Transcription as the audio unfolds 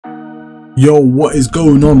Yo, what is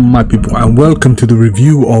going on, my people, and welcome to the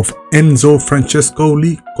review of Enzo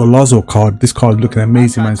Francescoli Golazzo card. This card is looking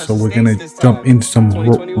amazing, man. So we're gonna jump into some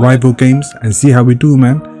rival games and see how we do,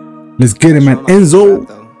 man. Let's get it, man. Enzo,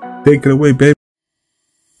 take it away, baby.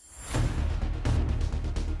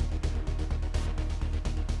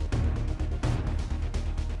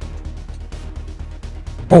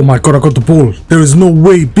 Oh my god, I got the ball. There is no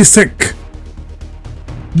way. Bisek.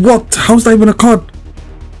 What? How's that even a card?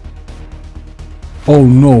 Oh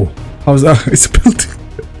no. How's that? It's built.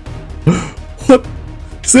 What?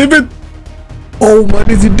 Save it. Oh man,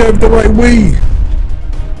 is he dived the right way?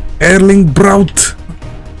 Erling Braut.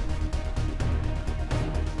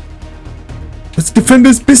 Let's defend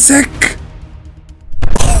this. Bisek.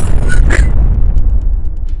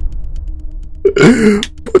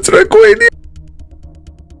 What's that going in?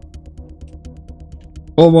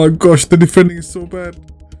 Oh my gosh, the defending is so bad.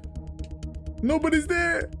 Nobody's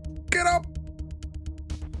there. Get up.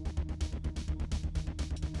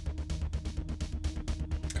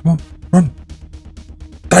 Come on, run.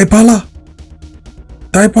 Dybala.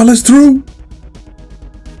 Dybala's through.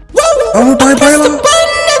 Oh, Dybala.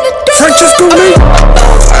 Francescoli.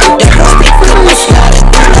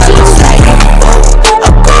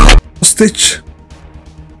 Stitch.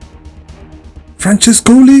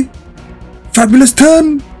 Francescoli. Fabulous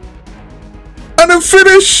turn. And a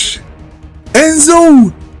finish.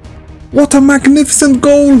 Enzo. What a magnificent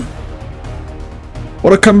goal.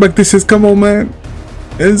 What a comeback this is. Come on, man.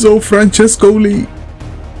 Enzo Francescoli.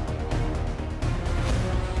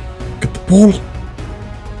 Get the ball.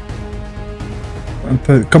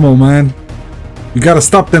 Come on, man. You gotta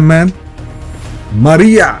stop them, man.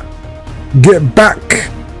 Maria. Get back.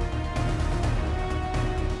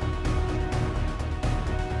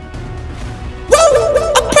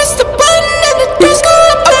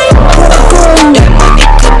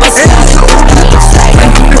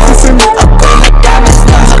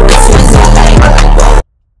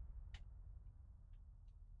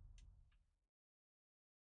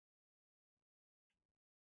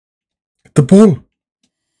 The ball.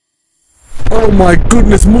 Oh my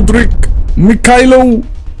goodness, Mudryk, Mikhailo.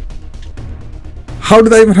 How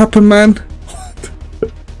did that even happen, man?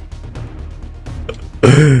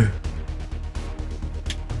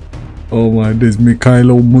 Oh my days,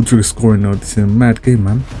 Mikhailo Mudryk scoring now. This is a mad game,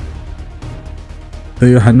 man.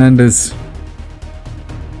 Theo Hernandez.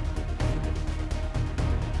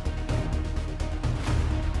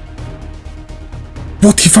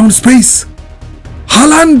 What? He found space.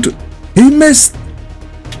 Haaland. He missed.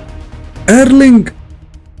 Erling.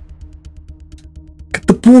 Get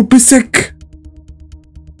the ball, Bisek.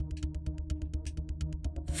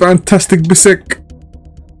 Fantastic, Bisek.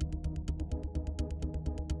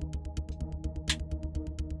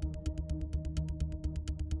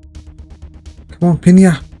 Come on,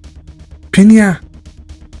 Pina. Pina.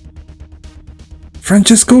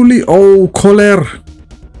 Francescoli. Oh, Koller.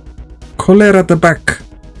 Koller at the back.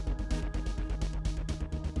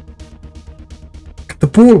 The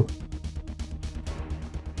ball.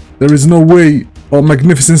 There is no way. Oh,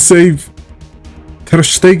 magnificent save. Ter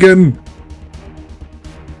Stegen.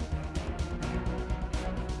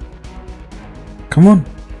 Come on.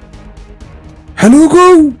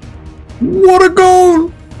 Halugo. What a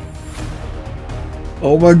goal.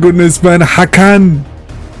 Oh my goodness, man. Hakan.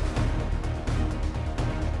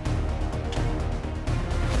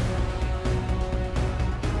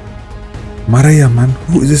 Maria, man.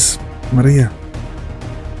 Who is this? Maria.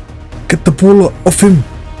 Get the ball off him.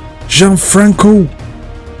 Gianfranco.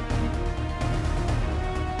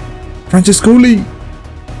 Francescoli.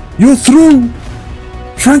 You're through.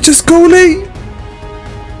 Francescoli.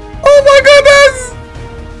 Oh my goodness.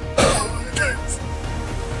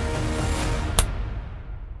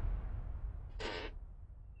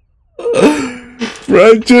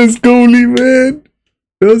 Francescoli, man.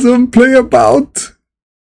 Doesn't play about.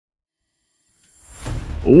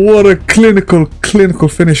 What a clinical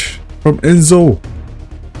finish from Enzo.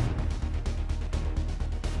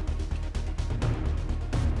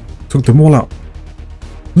 Took them all out.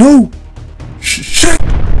 No! Shit!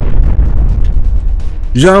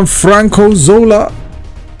 Gianfranco Zola.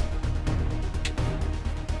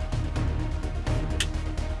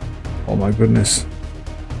 Oh my goodness.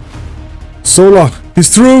 Zola, he's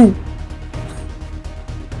through!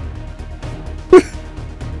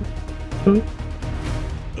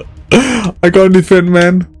 I can't defend,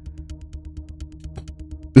 man.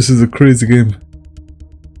 This is a crazy game.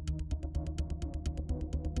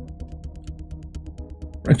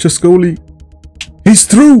 Francescoli. He's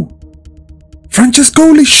through.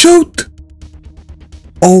 Francescoli, shoot.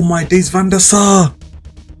 Oh my days, Van der Sar.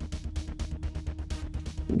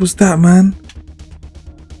 What was that, man?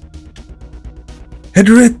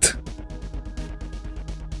 Header it.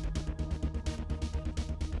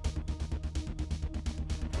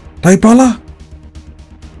 Dybala.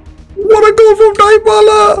 What a goal from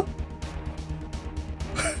Dybala.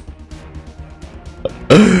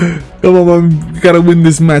 Come on, man. We gotta win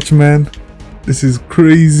this match, man. This is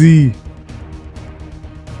crazy.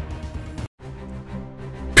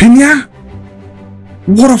 Pina.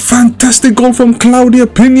 What a fantastic goal from Claudia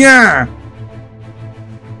Pina.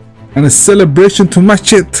 And a celebration to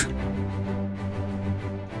match it.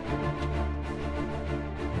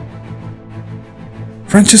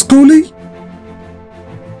 Francescoli?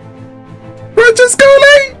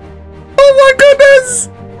 Francescoli! Oh my goodness!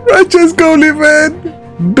 Francescoli,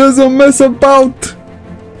 man! Doesn't mess about.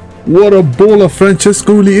 What a baller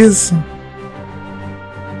Francescoli is.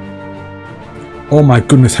 Oh my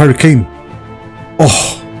goodness, Harry Kane.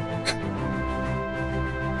 Oh.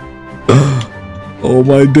 Oh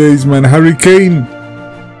my days, man. Harry Kane.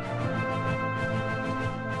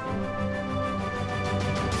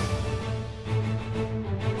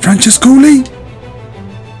 Francescoli.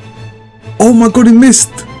 Oh my god, he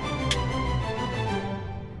missed.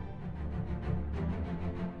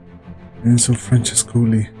 Enzo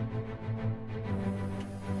Francescoli.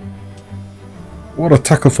 What a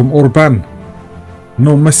tackle from Orban.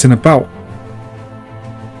 No messing about.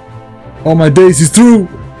 Oh my days, he's through.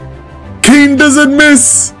 Kane doesn't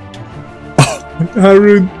miss. Oh,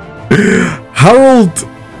 Harold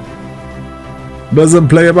doesn't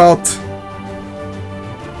play about.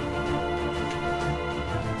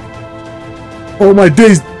 Oh my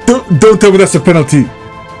days, don't tell me that's a penalty.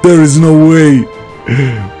 There is no way.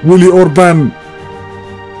 Willy Orban.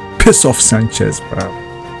 Piss off Sanchez, bro.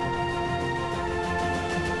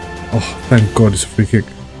 Oh, thank God it's a free kick.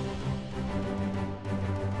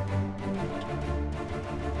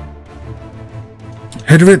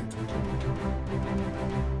 Header it.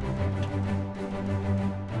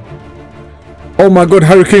 Oh my god,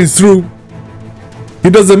 Harry Kane's through. He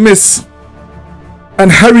doesn't miss.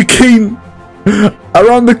 And Harry Kane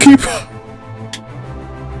around the keeper.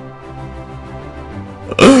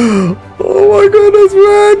 Oh my goodness,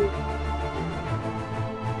 man.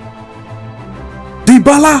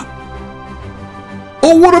 Dybala.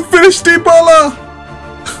 Oh, what a finish, Dybala.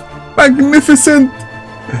 Magnificent.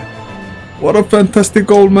 What a fantastic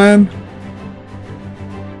goal, man.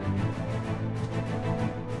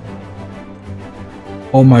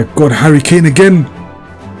 Oh my god, Harry Kane again.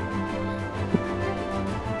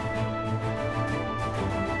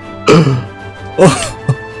 Oh.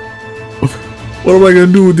 What am I gonna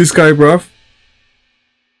do with this guy, bruv?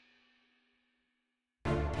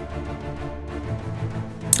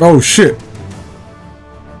 Oh shit.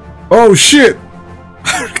 Oh shit.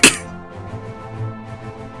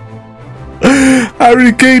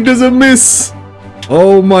 Harry Kane doesn't miss.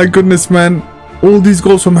 Oh my goodness, man. All these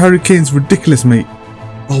goals from Harry Kane's ridiculous, mate.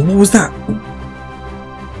 Oh, what was that?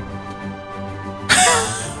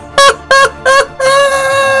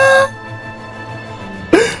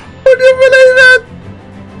 Can you believe that?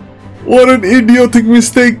 What an idiotic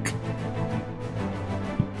mistake.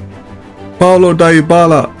 Paulo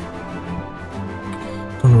Dybala.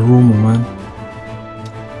 Donnarumma, man.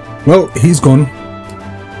 Well, he's gone.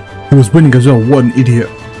 He was winning as well. What an idiot.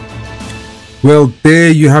 Well, there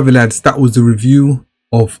you have it, lads. That was the review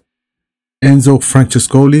of Enzo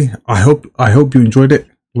Francescoli. I hope you enjoyed it.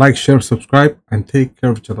 Like, share, subscribe, and take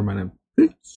care of each other, man. Peace.